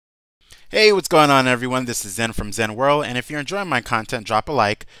Hey, what's going on everyone? This is Zen from Zen World, and if you're enjoying my content, drop a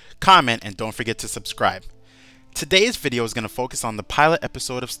like, comment, and don't forget to subscribe. Today's video is going to focus on the pilot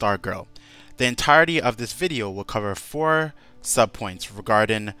episode of Stargirl. The entirety of this video will cover 4 subpoints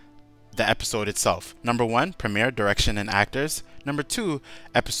regarding the episode itself. Number 1, premiere, direction, and actors. Number 2,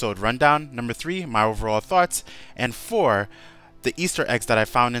 episode rundown. Number 3, my overall thoughts. And 4, the Easter eggs that I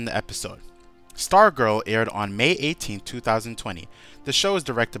found in the episode. Stargirl aired on May 18, 2020. The show is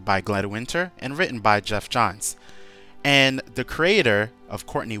directed by Glen Winter and written by Geoff Johns. And the creator of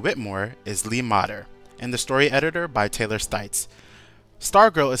Courtney Whitmore is Lee Motter, and the story editor by Taylor Stetiz.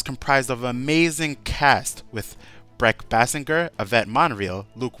 Stargirl is comprised of an amazing cast with Brec Bassinger, Yvette Monreal,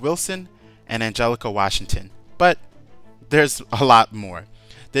 Wilson and Anjelika Washington. But there's a lot more.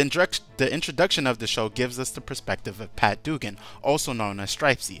 The introduction of the show gives us the perspective of Pat Dugan, also known as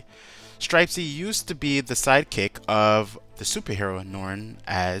Stripesy. Stripesy used to be the sidekick of the superhero known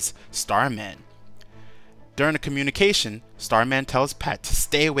as Starman. During a communication, Starman tells Pat to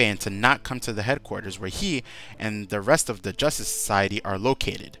stay away and to not come to the headquarters where he and the rest of the Justice Society are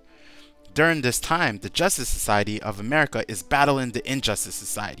located. During this time, the Justice Society of America is battling the Injustice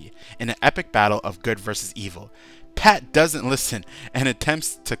Society in an epic battle of good versus evil. Pat doesn't listen and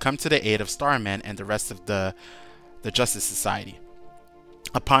attempts to come to the aid of Starman and the rest of the Justice Society.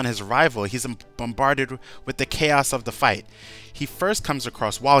 Upon his arrival, he's bombarded with the chaos of the fight. He first comes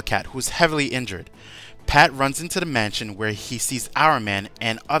across Wildcat, who's heavily injured. Pat runs into the mansion where he sees Hourman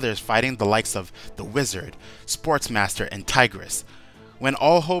and others fighting the likes of the Wizard, Sportsmaster, and Tigress. When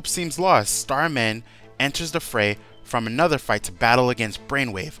all hope seems lost, Starman enters the fray from another fight to battle against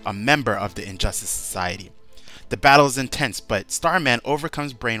Brainwave, a member of the Injustice Society. The battle is intense, but Starman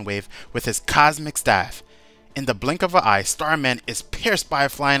overcomes Brainwave with his cosmic staff. In the blink of an eye, Starman is pierced by a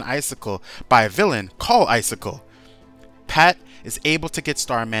flying icicle by a villain called Icicle. Pat is able to get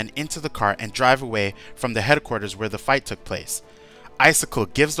Starman into the car and drive away from the headquarters where the fight took place. Icicle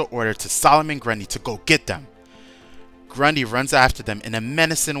gives the order to Solomon Grundy to go get them. Grundy runs after them in a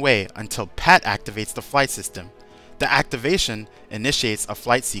menacing way until Pat activates the flight system. The activation initiates a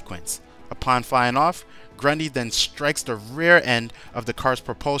flight sequence. Upon flying off, Grundy then strikes the rear end of the car's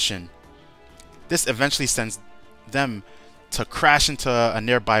propulsion. This eventually sends them to crash into a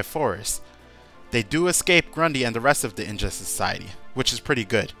nearby forest. They do escape Grundy and the rest of the Injustice Society, which is pretty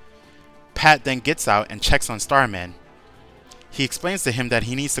good. Pat then gets out and checks on Starman. He explains to him that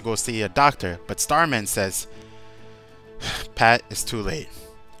he needs to go see a doctor, but Starman says, Pat, it's too late.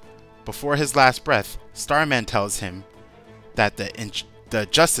 Before his last breath, Starman tells him that the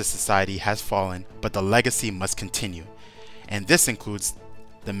Justice Society has fallen, but the legacy must continue. And this includes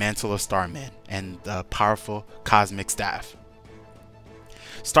the mantle of Starman and the powerful cosmic staff.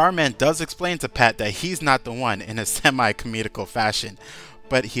 Starman does explain to Pat that he's not the one in a semi-comedical fashion,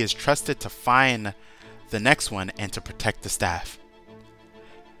 but he is trusted to find the next one and to protect the staff.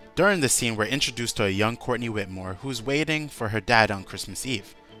 During this scene, we're introduced to a young Courtney Whitmore who's waiting for her dad on Christmas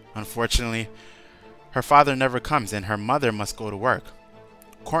Eve. Unfortunately, her father never comes and her mother must go to work.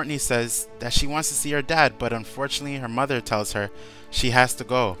 Courtney says that she wants to see her dad, but unfortunately her mother tells her she has to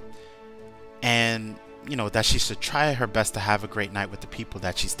go, and that she should try her best to have a great night with the people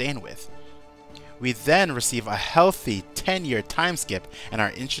that she's staying with. We then receive a healthy 10-year time skip and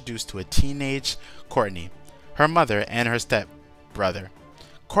are introduced to a teenage Courtney, her mother, and her stepbrother.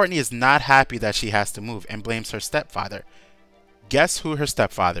 Courtney is not happy that she has to move and blames her stepfather. Guess who her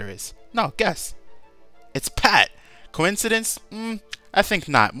stepfather is? No, guess. It's Pat. Coincidence? I think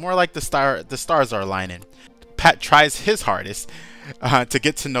not. More like the stars are aligning. Pat tries his hardest to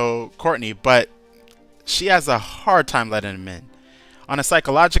get to know Courtney, but she has a hard time letting him in. On a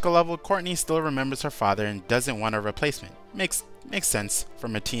psychological level, Courtney still remembers her father and doesn't want a replacement. Makes sense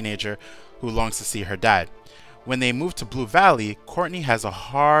from a teenager who longs to see her dad. When they move to Blue Valley, Courtney has a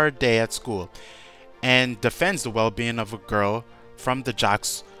hard day at school and defends the well-being of a girl from the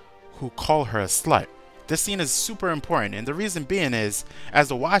jocks who call her a slut. This scene is super important, and the reason being is,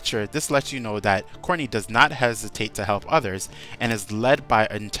 as a watcher, this lets you know that Courtney does not hesitate to help others and is led by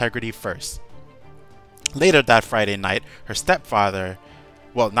integrity first. Later that Friday night, her stepbrother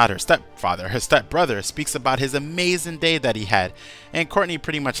speaks about his amazing day that he had, and Courtney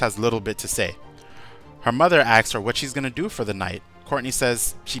pretty much has little bit to say. Her mother asks her what she's going to do for the night. Courtney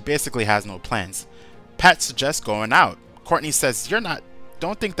says she basically has no plans. Pat suggests going out. Courtney says,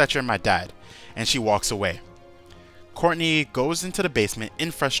 don't think that you're my dad, and she walks away. Courtney goes into the basement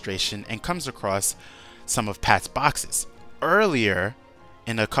in frustration and comes across some of Pat's boxes. Earlier,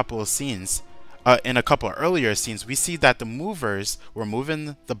 in a couple earlier scenes, we see that the movers were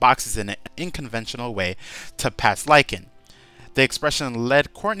moving the boxes in an unconventional way to Pat's liking. The expression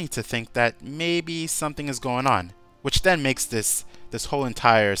led Courtney to think that maybe something is going on, which then makes this whole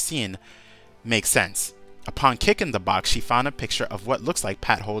entire scene make sense. Upon kicking the box, she found a picture of what looks like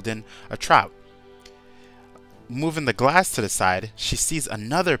Pat holding a trout. Moving the glass to the side, she sees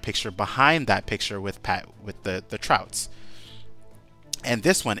another picture behind that picture with Pat with the trouts. And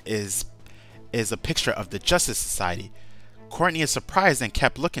this one is a picture of the Justice Society. Courtney is surprised and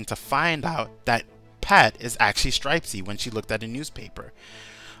kept looking to find out that Pat is actually Stripesy when she looked at a newspaper.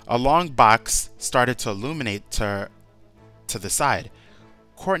 A long box started to illuminate to the side.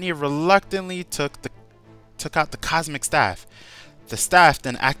 Courtney reluctantly took out the cosmic staff. The staff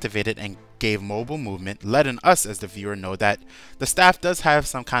then activated and gave mobile movement, letting us as the viewer know that the staff does have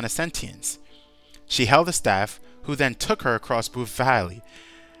some kind of sentience. She held the staff, who then took her across Booth Valley.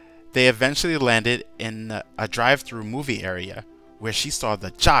 They eventually landed in a drive-through movie area where she saw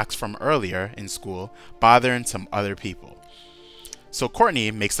the jocks from earlier in school bothering some other people. So Courtney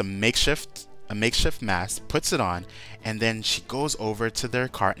makes a makeshift mask, puts it on, and then she goes over to their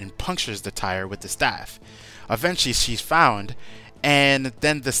car and punctures the tire with the staff. Eventually she's found, and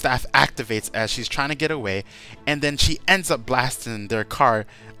then the staff activates as she's trying to get away, and then she ends up blasting their car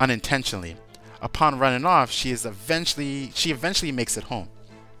unintentionally. Upon running off, she eventually makes it home.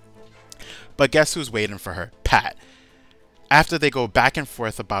 But guess who's waiting for her? Pat. After they go back and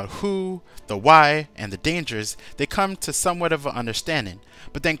forth about who, the why, and the dangers, they come to somewhat of an understanding.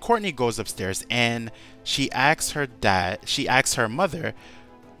 But then Courtney goes upstairs and she asks her mother,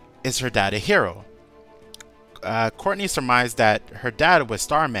 is her dad a hero? Courtney surmised that her dad was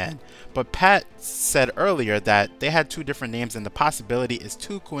Starman, but Pat said earlier that they had two different names and the possibility is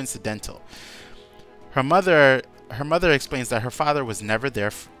too coincidental. Her mother explains that her father was never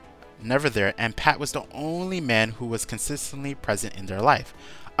there, and Pat was the only man who was consistently present in their life.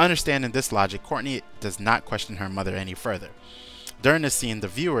 Understanding this logic, Courtney does not question her mother any further. During the scene, the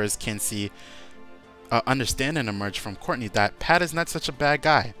viewers can see understanding emerge from Courtney that Pat is not such a bad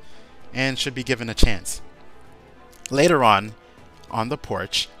guy and should be given a chance. Later on the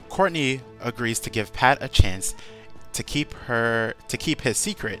porch, Courtney agrees to give Pat a chance to keep his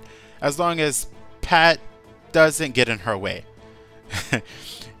secret as long as Pat doesn't get in her way.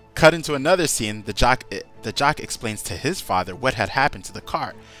 Cut into another scene, the jock explains to his father what had happened to the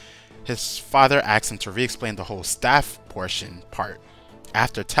car. His father asks him to re-explain the whole staff part.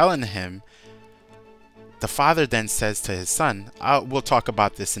 After telling him, the father then says to his son, we'll talk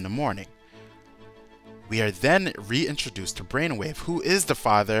about this in the morning. We are then reintroduced to Brainwave, who is the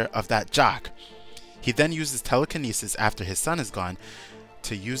father of that jock. He then uses telekinesis after his son is gone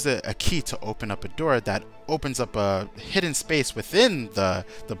to use a key to open up a door that opens up a hidden space within the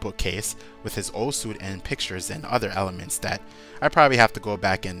bookcase with his old suit and pictures and other elements that I probably have to go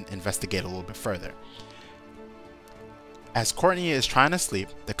back and investigate a little bit further. As Courtney is trying to sleep,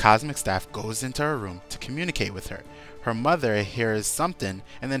 the cosmic staff goes into her room to communicate with her. Her mother hears something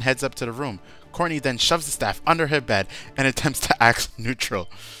and then heads up to the room. Courtney then shoves the staff under her bed and attempts to act neutral.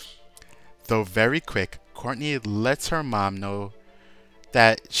 Though very quick, Courtney lets her mom know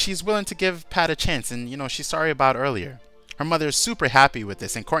that she's willing to give Pat a chance and, she's sorry about earlier. Her mother is super happy with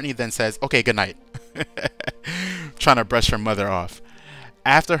this, and Courtney then says, okay, good night. Trying to brush her mother off.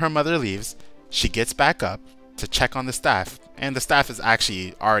 After her mother leaves, she gets back up to check on the staff, and the staff is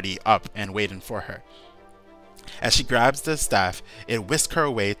actually already up and waiting for her. As she grabs the staff, it whisks her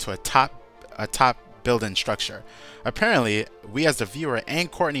away to a top building structure. Apparently, we as the viewer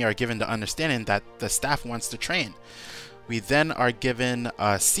and Courtney are given the understanding that the staff wants to train. We then are given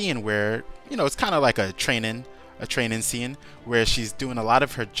a scene where, it's kind of like a training scene where she's doing a lot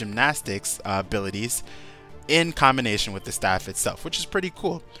of her gymnastics abilities in combination with the staff itself, which is pretty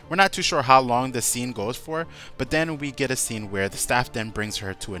cool. We're not too sure how long the scene goes for, but then we get a scene where the staff then brings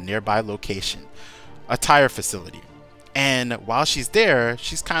her to a nearby location, a tire facility. And while she's there,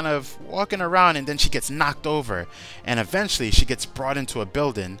 she's kind of walking around and then she gets knocked over. And eventually she gets brought into a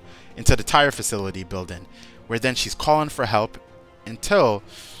building, into the tire facility building, where then she's calling for help until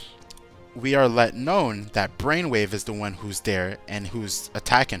we are let known that Brainwave is the one who's there and who's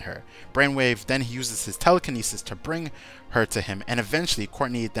attacking her. Brainwave then uses his telekinesis to bring her to him, and eventually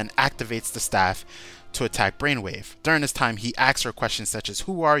Courtney then activates the staff to attack Brainwave. During this time, he asks her questions such as,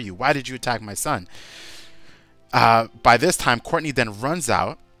 who are you? Why did you attack my son? By this time, Courtney then runs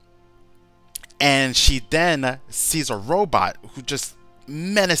out, and she then sees a robot who just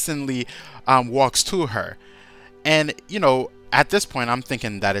menacingly walks to her. And, at this point, I'm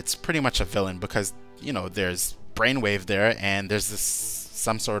thinking that it's pretty much a villain because, there's Brainwave there and there's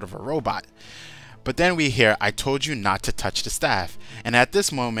some sort of a robot. But then we hear, "I told you not to touch the staff." And at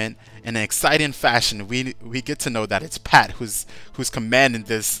this moment, in an exciting fashion, we get to know that it's Pat who's commanding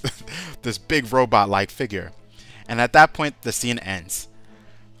this this big robot-like figure. And at that point, the scene ends.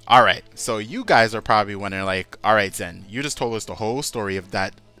 Alright, so you guys are probably wondering, like, alright Zen, you just told us the whole story of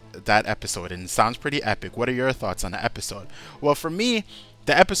that episode and it sounds pretty epic. What are your thoughts on the episode? Well, for me,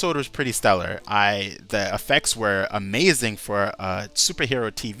 the episode was pretty stellar. The effects were amazing for a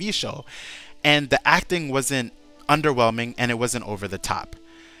superhero TV show, and the acting wasn't underwhelming and it wasn't over the top.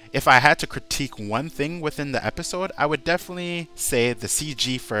 If I had to critique one thing within the episode, I would definitely say the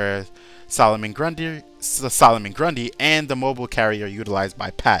CG for Solomon Grundy and the mobile carrier utilized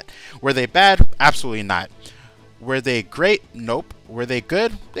by Pat. Were they bad? Absolutely not. Were they great? Nope. Were they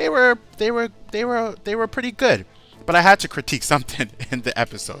good? They were pretty good. But I had to critique something in the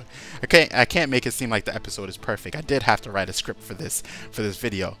episode. I can't make it seem like the episode is perfect. I did have to write a script for this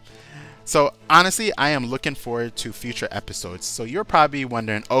video. So honestly, I am looking forward to future episodes. So you're probably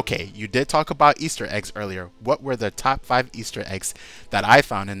wondering, okay, you did talk about Easter eggs earlier. What were the top 5 Easter eggs that I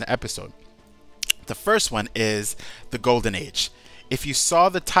found in the episode? The first one is the Golden Age. If you saw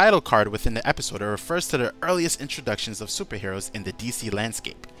the title card within the episode, it refers to the earliest introductions of superheroes in the DC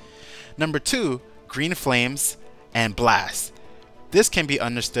landscape. Number 2, Green Flames and Blast. This can be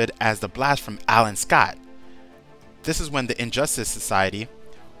understood as the blast from Alan Scott. This is when the Injustice Society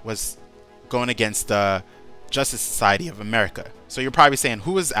was going against the Justice Society of America. So you're probably saying,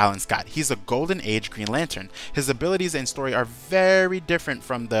 who is Alan Scott? He's a Golden Age Green Lantern. His abilities and story are very different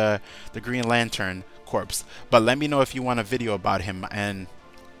from the Green Lantern Corps. But let me know if you want a video about him, and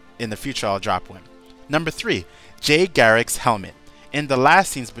in the future I'll drop one. Number 3, Jay Garrick's helmet. In the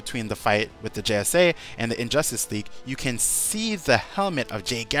last scenes between the fight with the JSA and the Injustice League, you can see the helmet of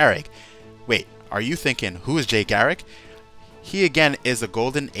Jay Garrick. Wait, are you thinking, who is Jay Garrick? He again is a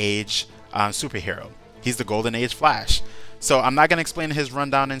Golden Age superhero. He's the Golden Age Flash. So I'm not going to explain his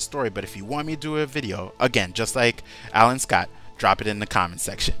rundown and story, but if you want me to do a video, again, just like Alan Scott, drop it in the comment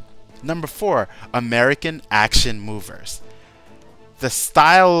section. Number 4, American Action Movers. The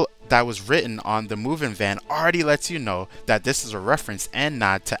style that was written on the moving van already lets you know that this is a reference and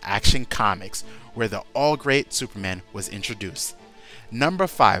nod to Action Comics, where the all-great Superman was introduced. Number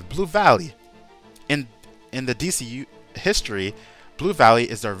 5, Blue Valley. In the DCEU history, Blue Valley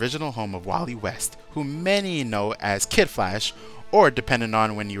is the original home of Wally West, who many know as Kid Flash, or depending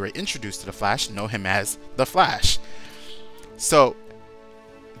on when you were introduced to the Flash, know him as the Flash. So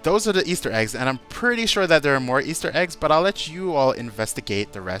those are the Easter eggs, and I'm pretty sure that there are more Easter eggs, but I'll let you all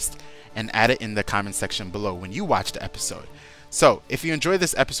investigate the rest and add it in the comment section below when you watch the episode. So if you enjoyed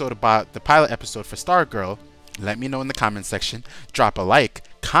this episode about the pilot episode for Stargirl, let me know in the comment section. Drop a like,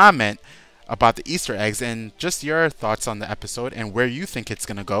 comment about the Easter eggs, and just your thoughts on the episode and where you think it's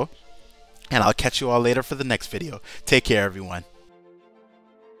gonna go. And I'll catch you all later for the next video. Take care, everyone.